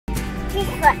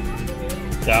this one.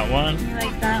 That one? You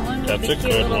like that one? That's with the a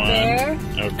cute good little one. Bear?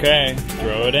 Okay,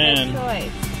 throw it in. Good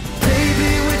choice. Baby,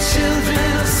 we're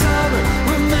children of summer.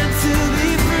 We're meant to be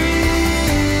free.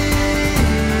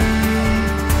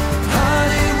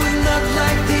 Hearted, we're not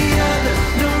like the other.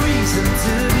 No reason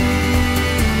to be.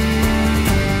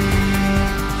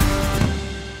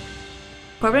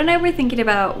 Corbin and I were thinking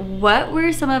about what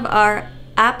were some of our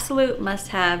absolute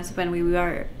must-haves when we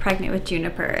were pregnant with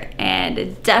Juniper,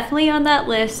 and definitely on that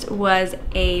list was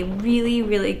a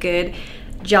really good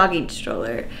jogging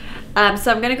stroller.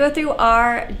 So I'm gonna go through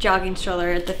our jogging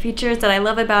stroller, the features that I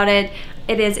love about it.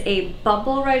 It is a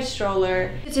Bumble Ride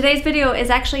stroller. Today's video is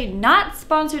actually not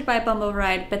sponsored by Bumble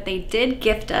Ride, but they did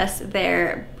gift us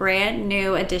their brand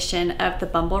new edition of the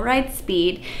Bumble Ride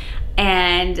Speed,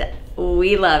 and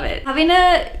we love it. Having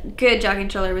a good jogging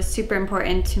stroller was super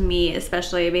important to me,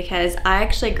 especially because I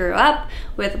actually grew up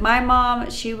with my mom.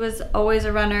 She was always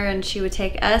a runner and she would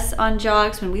take us on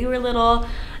jogs when we were little.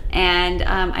 And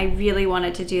I really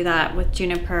wanted to do that with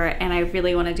Juniper, and I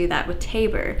really want to do that with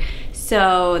Tabor.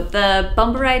 So the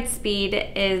Bumble Ride Speed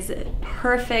is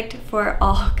perfect for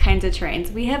all kinds of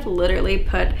terrains. We have literally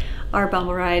put our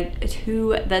Bumble Ride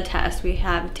to the test. We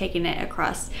have taken it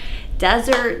across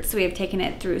deserts, we have taken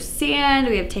it through sand,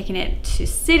 we have taken it to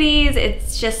cities.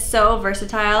 It's just so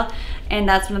versatile, and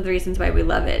that's one of the reasons why we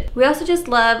love it. We also just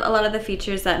love a lot of the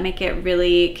features that make it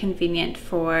really convenient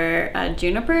for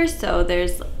Juniper. So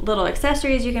there's little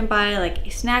accessories you can buy, like a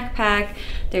snack pack.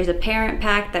 There's a parent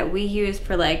pack that we use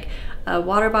for like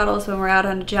water bottles when we're out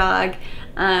on a jog.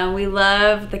 We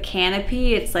love the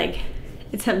canopy.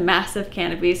 It's a massive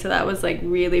canopy, so that was like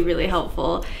really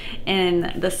helpful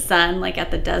in the sun, like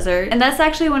at the desert. And that's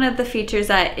actually one of the features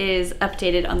that is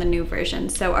updated on the new version.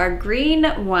 So our green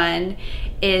one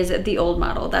is the old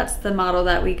model. That's the model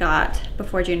that we got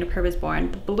before Juniper was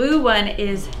born. The blue one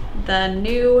is the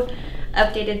new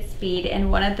updated Speed,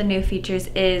 and one of the new features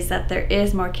is that there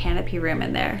is more canopy room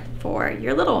in there for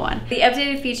your little one. The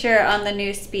updated feature on the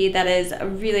new Speed that is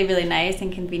really nice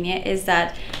and convenient is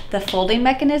that the folding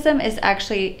mechanism is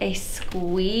actually a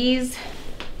squeeze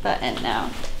button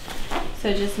now. So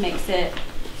it just makes it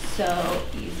so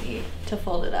easy to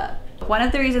fold it up. One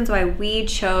of the reasons why we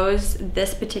chose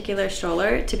this particular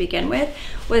stroller to begin with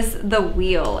was the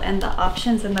wheel and the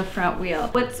options in the front wheel.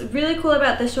 What's really cool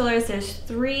about this stroller is there's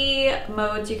 3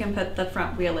 modes you can put the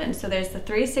front wheel in. So there's the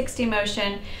 360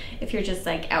 motion if you're just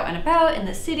like out and about in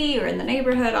the city or in the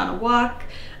neighborhood on a walk.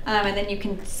 And then you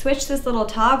can switch this little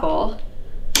toggle,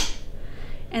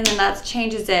 and then that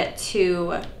changes it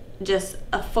to just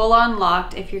a full-on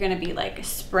locked if you're gonna be like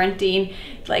sprinting,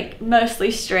 like mostly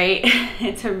straight.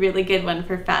 It's a really good one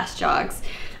for fast jogs,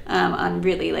 on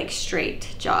really like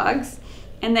straight jogs.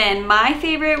 And then my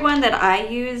favorite one that I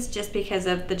use just because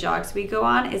of the jogs we go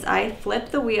on is I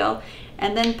flip the wheel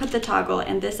and then put the toggle,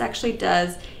 and this actually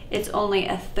does, it's only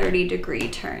a 30-degree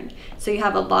turn. So you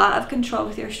have a lot of control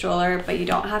with your stroller, but you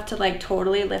don't have to like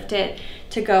totally lift it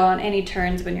to go on any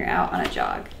turns when you're out on a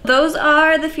jog. Those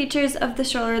are the features of the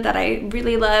stroller that I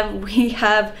really love. We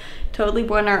have totally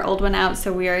worn our old one out,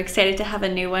 so we are excited to have a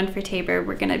new one for Tabor.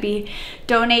 We're gonna be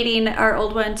donating our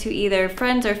old one to either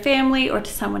friends or family or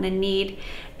to someone in need.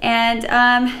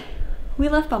 And we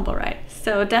love Bumble Ride,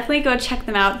 so definitely go check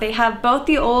them out. They have both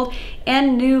the old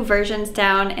and new versions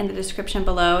down in the description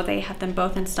below. They have them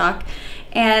both in stock.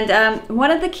 And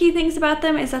one of the key things about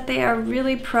them is that they are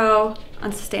really pro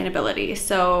on sustainability.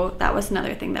 So that was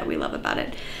another thing that we love about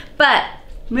it. But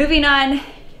moving on,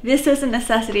 this is a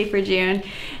necessity for June,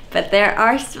 but there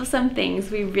are still some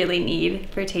things we really need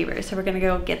for Tabor. So we're gonna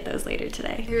go get those later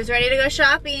today. Who's ready to go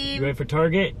shopping? You ready for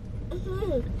Target?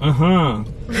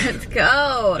 Mm-hmm. Let's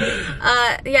go.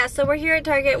 Yeah, so we're here at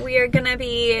Target. We are gonna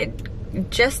be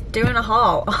just doing a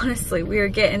haul, honestly. We are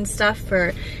getting stuff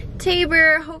for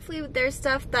Tabor. Hopefully there's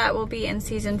stuff that will be in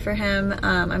season for him.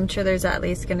 I'm sure there's at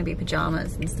least gonna be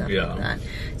pajamas and stuff like that.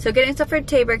 So getting stuff for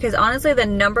Tabor, because honestly the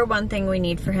 #1 thing we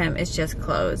need for him is just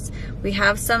clothes. We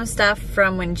have some stuff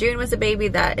from when June was a baby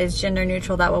that is gender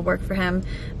neutral that will work for him,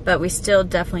 but we still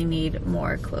definitely need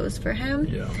more clothes for him.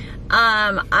 Yeah.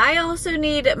 I also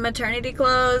need maternity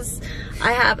clothes.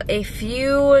 I have a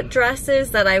few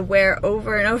dresses that I wear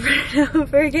over and over and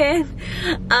over again.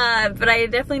 But I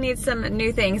definitely need some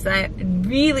new things. I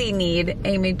really need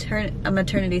a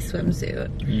maternity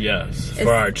swimsuit. Yes,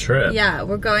 for our trip. Yeah,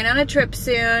 we're going on a trip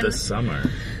soon. This summer.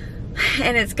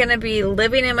 And it's gonna be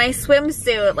living in my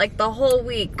swimsuit like the whole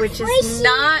week, which is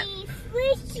not...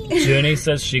 Junie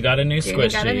says she got a new squishy. Junie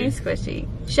got a new squishy.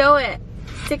 Show it.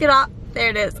 Take it off. There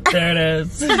it is. There it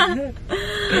is.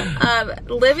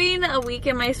 Living a week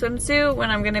in my swimsuit when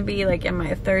I'm gonna be like in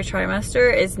my 3rd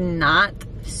trimester is not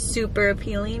super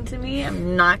appealing to me.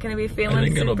 I'm not gonna be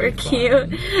feeling super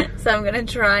cute. So I'm gonna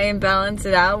try and balance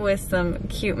it out with some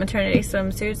cute maternity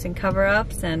swimsuits and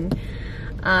cover-ups and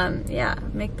yeah,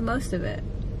 make the most of it.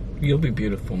 You'll be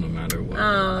beautiful no matter what.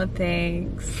 Oh,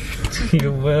 thanks.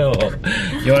 You will.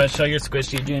 You want to show your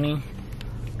squishy, Junie?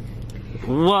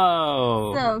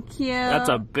 Whoa. So cute. That's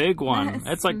a big one.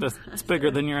 It's like this. It's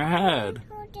bigger than your head.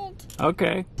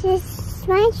 Okay. This is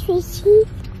my squishy.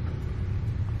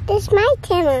 This is my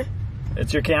camera.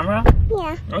 It's your camera?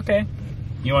 Yeah. Okay.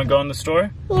 You want to go in the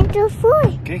store? Yeah, go for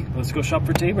it. Okay, let's go shop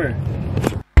for Tabor.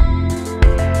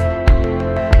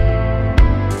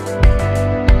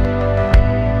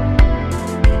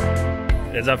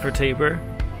 Is that for Tabor?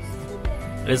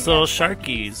 It's little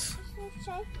sharkies.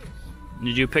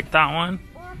 Did you pick that one?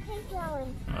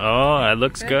 Oh, that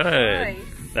looks good.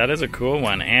 That is a cool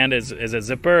one. And is it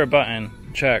zipper or button?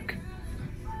 Check.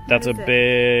 That's a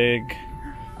big...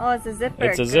 Oh, it's a zipper.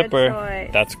 It's a zipper.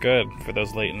 That's good for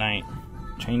those late night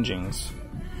changings.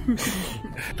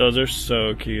 Those are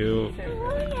so cute.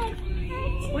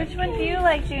 Which one do you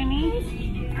like, Junie?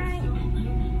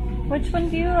 Which one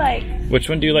do you like? Which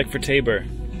one do you like for Tabor?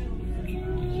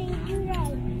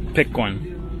 Pick one.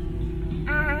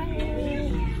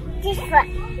 This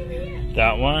one.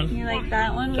 That one? You like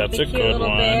that one? That's with a the cute good little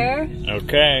one. Bear?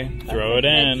 Okay, throw it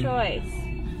in. Good choice.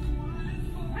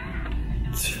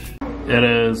 It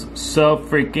is so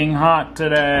freaking hot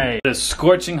today. It is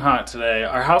scorching hot today.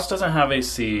 Our house doesn't have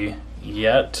AC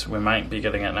yet. We might be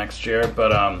getting it next year,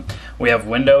 but we have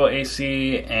window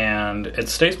AC and it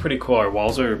stays pretty cool. Our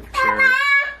walls are pure.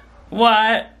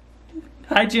 What?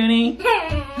 Hi, Junie.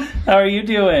 How are you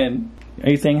doing?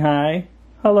 Are you saying hi?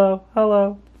 Hello,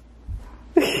 hello.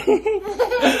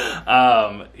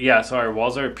 Yeah, so our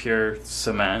walls are pure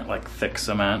cement, like thick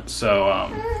cement, so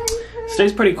it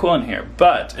stays pretty cool in here,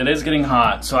 but it is getting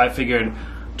hot, so I figured,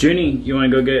 Junie, you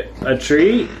want to go get a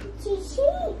treat?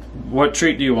 What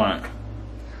treat do you want?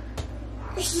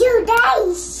 Shaved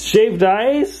ice. Shaved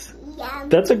ice? Yeah.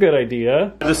 That's a good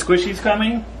idea. Are the squishies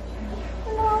coming?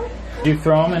 No. Did you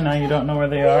throw them and now you don't know where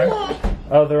they are?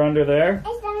 Oh, they're under there?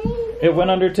 It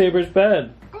went under Tabor's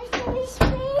bed.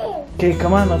 Okay,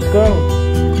 come on, let's go.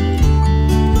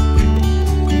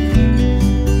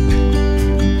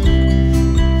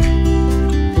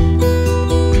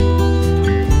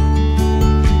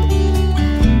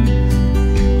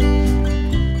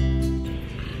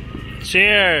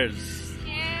 Cheers!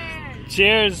 Cheers!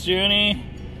 Cheers, Junie!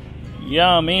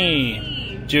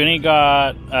 Yummy! Junie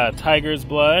got tiger's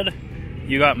blood.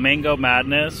 You got mango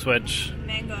madness, which...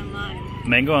 Mango and lime.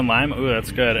 Mango and lime? Ooh,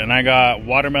 that's good. And I got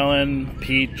watermelon,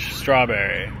 peach,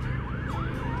 strawberry.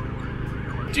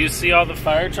 Do you see all the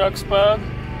fire trucks, Bug?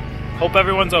 Hope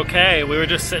everyone's okay. We were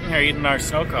just sitting here eating our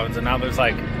snow cones and now there's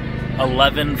like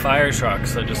 11 fire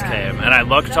trucks that just came. And I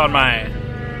looked on my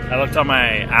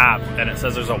app and it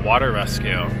says there's a water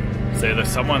rescue. So either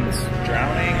someone's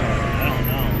drowning or I don't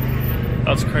know.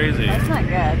 That's crazy. That's not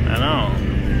good. I know.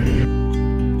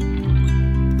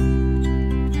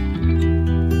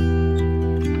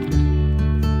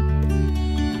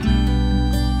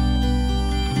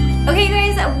 Okay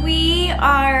guys, we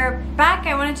are back.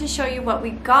 I wanted to show you what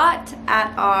we got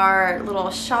at our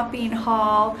little shopping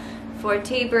haul for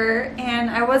Tabor, and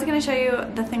I was going to show you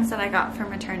the things that I got for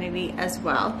maternity as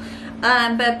well.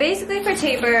 But basically for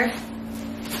Tabor,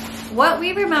 what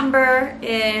we remember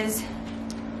is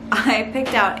I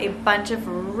picked out a bunch of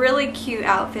really cute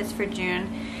outfits for June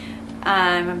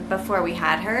before we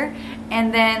had her,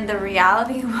 and then the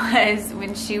reality was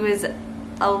when she was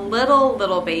a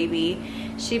little baby,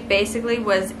 she basically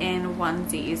was in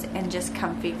onesies and just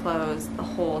comfy clothes the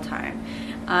whole time,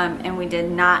 and we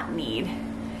did not need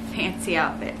fancy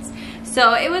outfits.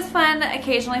 So it was fun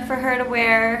occasionally for her to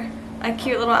wear a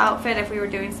cute little outfit if we were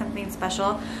doing something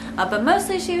special, but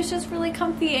mostly she was just really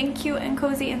comfy and cute and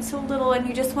cozy and so little, and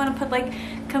you just want to put like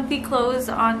comfy clothes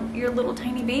on your little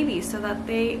tiny baby so that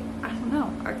they, I don't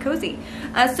know, are cozy.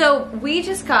 So we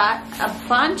just got a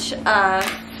bunch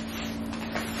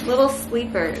of little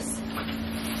sleepers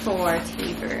for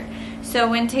Tabor. So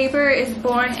when Tabor is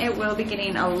born, it will be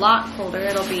getting a lot colder.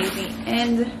 It'll be the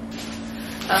end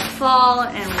of fall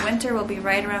and winter will be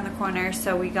right around the corner.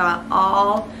 So we got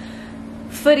all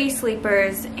footy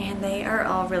sleepers and they are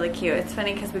all really cute. It's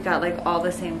funny because we got like all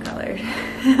the same color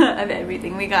of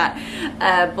everything. We got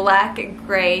black,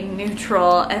 gray,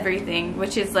 neutral, everything,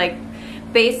 which is like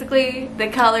basically the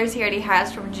colors he already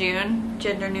has from June,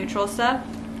 gender neutral stuff.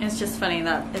 It's just funny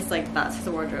that it's like that's his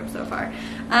wardrobe so far.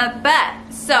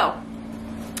 So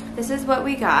this is what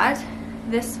we got.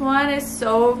 This one is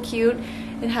so cute.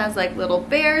 It has like little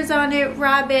bears on it,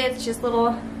 rabbits, just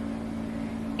little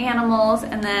animals,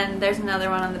 and then there's another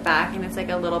one on the back and it's like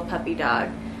a little puppy dog.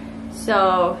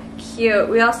 So cute.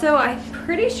 We also, I'm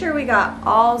pretty sure we got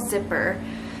all zipper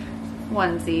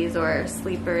onesies or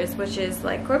sleepers, which is,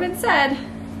 like Corbin said,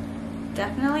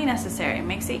 definitely necessary. It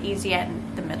makes it easy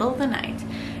in the middle of the night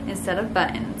instead of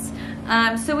buttons.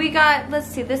 So we got, let's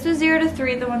see, this was 0 to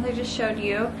 3, the ones I just showed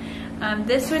you.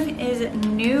 This one is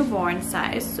newborn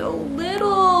size, so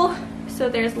little. So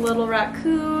there's little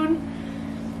raccoon,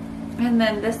 and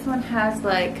then this one has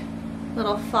like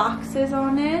little foxes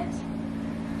on it,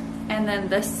 and then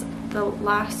the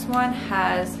last one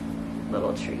has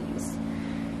little trees.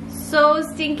 So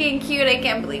stinking cute. I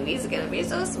can't believe he's gonna be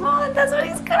so small and that's what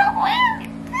he's gonna wear.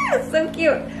 So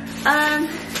cute. I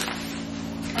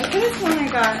could have sworn I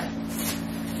got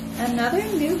another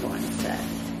newborn set.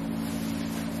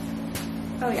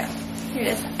 Oh yeah, here it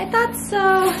is. I thought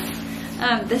so.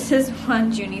 This is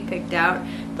one Junie picked out,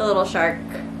 the little shark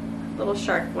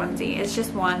onesie. It's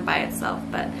just one by itself,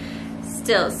 but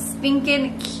still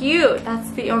stinking cute. That's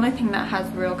the only thing that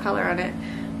has real color on it,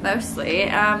 mostly.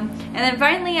 And then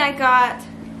finally I got,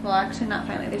 well actually not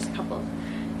finally, there's a couple.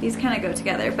 These kind of go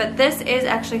together, but this is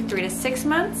actually 3 to 6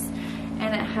 months,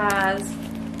 and it has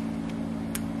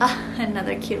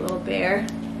another cute little bear,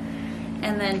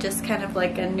 and then just kind of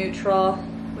like a neutral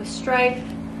with stripe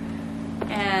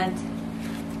and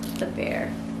the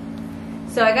bear.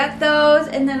 So I got those,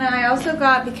 and then I also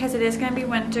got, because it is going to be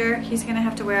winter, he's going to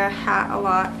have to wear a hat a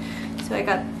lot, so I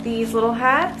got these little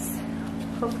hats.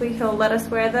 Hopefully he'll let us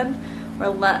wear them, or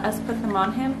let us put them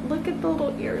on him. Look at the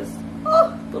little ears.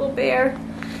 Oh, little bear.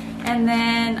 And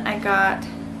then I got,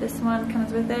 this one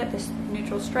comes with it, this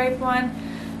neutral stripe one,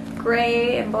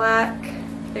 gray and black.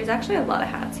 There's actually a lot of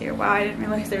hats here. Wow, I didn't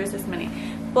realize there was this many.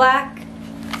 Black,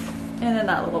 and then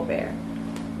that little bear.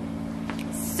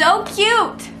 So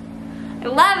cute! I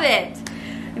love it!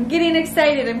 I'm getting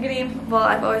excited. Well,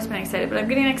 I've always been excited, but I'm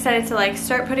getting excited to like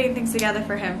start putting things together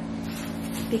for him,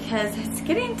 because it's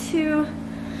getting to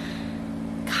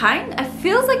it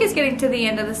feels like it's getting to the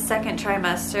end of the second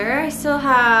trimester. I still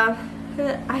have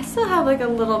like a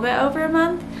little bit over a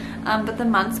month, but the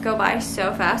months go by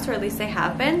so fast, or at least they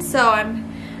have been. So I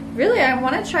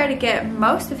want to try to get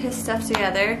most of his stuff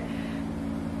together.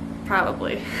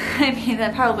 Probably. I mean,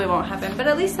 that probably won't happen, but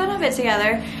at least some of it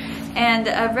together and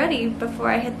ready before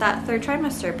I hit that third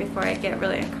trimester, before I get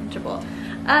really uncomfortable.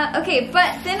 Okay,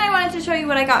 but then I wanted to show you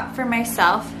what I got for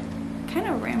myself. Kind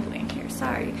of rambling here,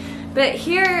 sorry. But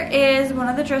here is one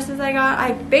of the dresses I got.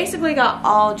 I basically got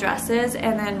all dresses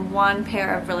and then one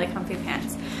pair of really comfy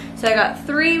pants. So I got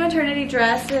 3 maternity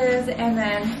dresses and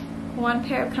then 1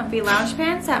 pair of comfy lounge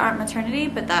pants that aren't maternity,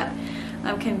 but that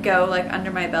can go like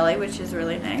under my belly, which is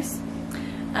really nice.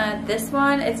 This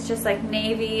one, it's just like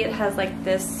navy. It has like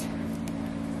this,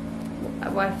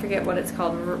 well, I forget what it's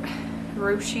called,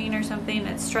 ruching or something.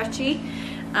 It's stretchy,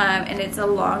 and it's a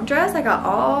long dress. I got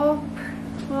all,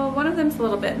 well, one of them's a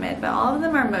little bit mid, but all of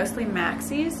them are mostly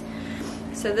maxis.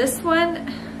 So this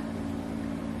one,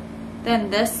 then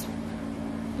this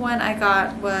one I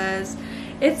got was,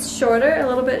 it's shorter, a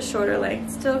little bit shorter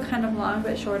length, still kind of long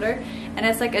but shorter, and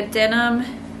it's like a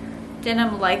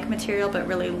denim-like material, but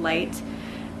really light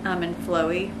and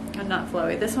flowy. Oh, not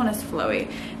flowy. This one is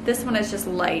flowy. This one is just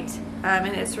light, and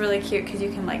it's really cute because you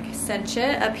can like cinch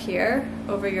it up here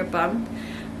over your bum,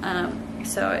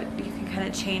 so you can kind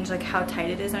of change like how tight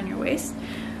it is on your waist.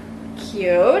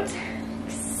 Cute.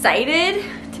 Excited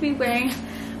to be wearing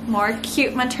more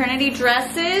cute maternity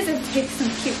dresses and take some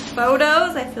cute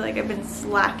photos. I feel like I've been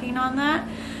slacking on that.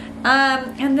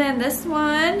 And then this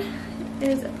one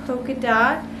is a polka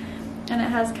dot, and it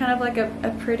has kind of like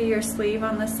a prettier sleeve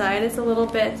on the side. It's a little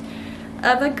bit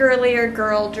of a girlier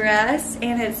girl dress,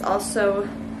 and it's also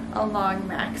a long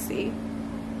maxi.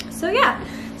 So yeah,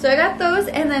 so I got those,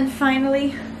 and then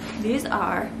finally, these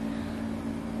are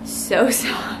so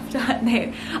soft.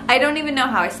 I don't even know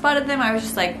how I spotted them. I was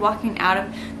just like walking out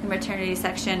of the maternity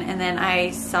section, and then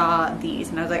I saw these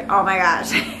and I was like, oh my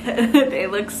gosh, they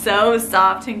look so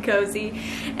soft and cozy,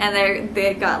 and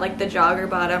they got like the jogger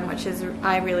bottom, which is,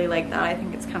 I really like that. I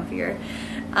think it's comfier.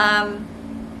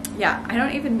 Yeah, I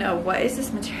don't even know, what is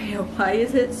this material? Why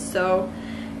is it so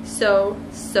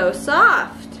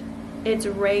soft? It's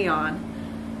rayon.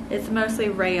 It's mostly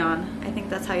rayon. I think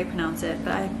that's how you pronounce it,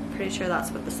 but I'm pretty sure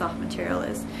that's what the soft material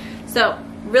is. So,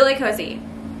 really cozy.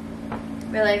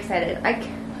 Really excited. I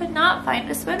could not find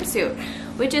a swimsuit,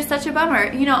 which is such a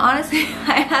bummer. You know, honestly,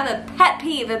 I have a pet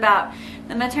peeve about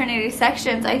the maternity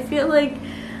sections. I feel like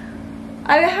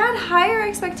I had higher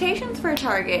expectations for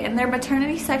Target, and their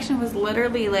maternity section was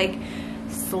literally like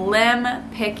slim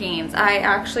pickings. I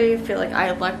actually feel like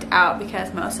I lucked out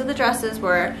because most of the dresses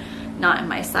were not in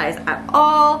my size at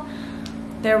all.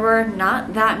 There were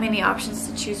not that many options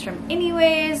to choose from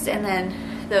anyways, and then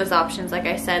those options, like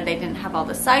I said, they didn't have all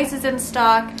the sizes in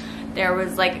stock. There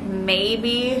was like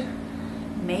maybe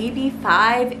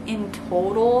 5 in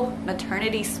total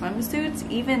maternity swimsuits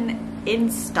even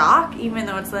in stock, even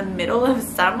though it's the middle of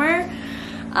summer.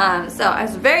 So I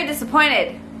was very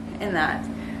disappointed in that,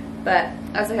 but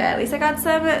I was okay. At least I got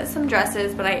some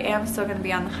dresses, but I am still going to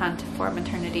be on the hunt for a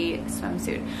maternity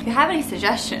swimsuit. If you have any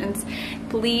suggestions,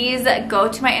 please go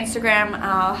to my Instagram.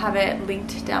 I'll have it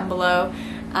linked down below,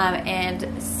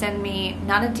 and send me,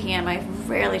 not a DM, I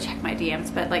rarely check my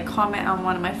DMs, but like comment on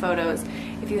one of my photos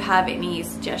if you have any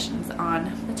suggestions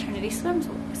on maternity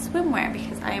swimwear,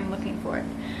 because I am looking for it.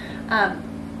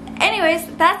 Anyways,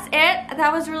 that's it.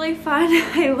 That was really fun.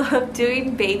 I love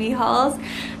doing baby hauls,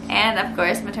 and of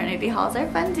course maternity hauls are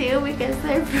fun too because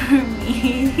they're for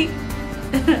me.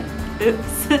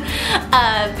 Oops.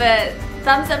 But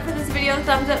thumbs up for this video,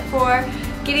 thumbs up for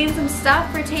getting some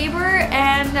stuff for Tabor,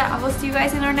 and I will see you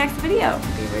guys in our next video.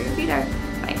 Be where your feet are.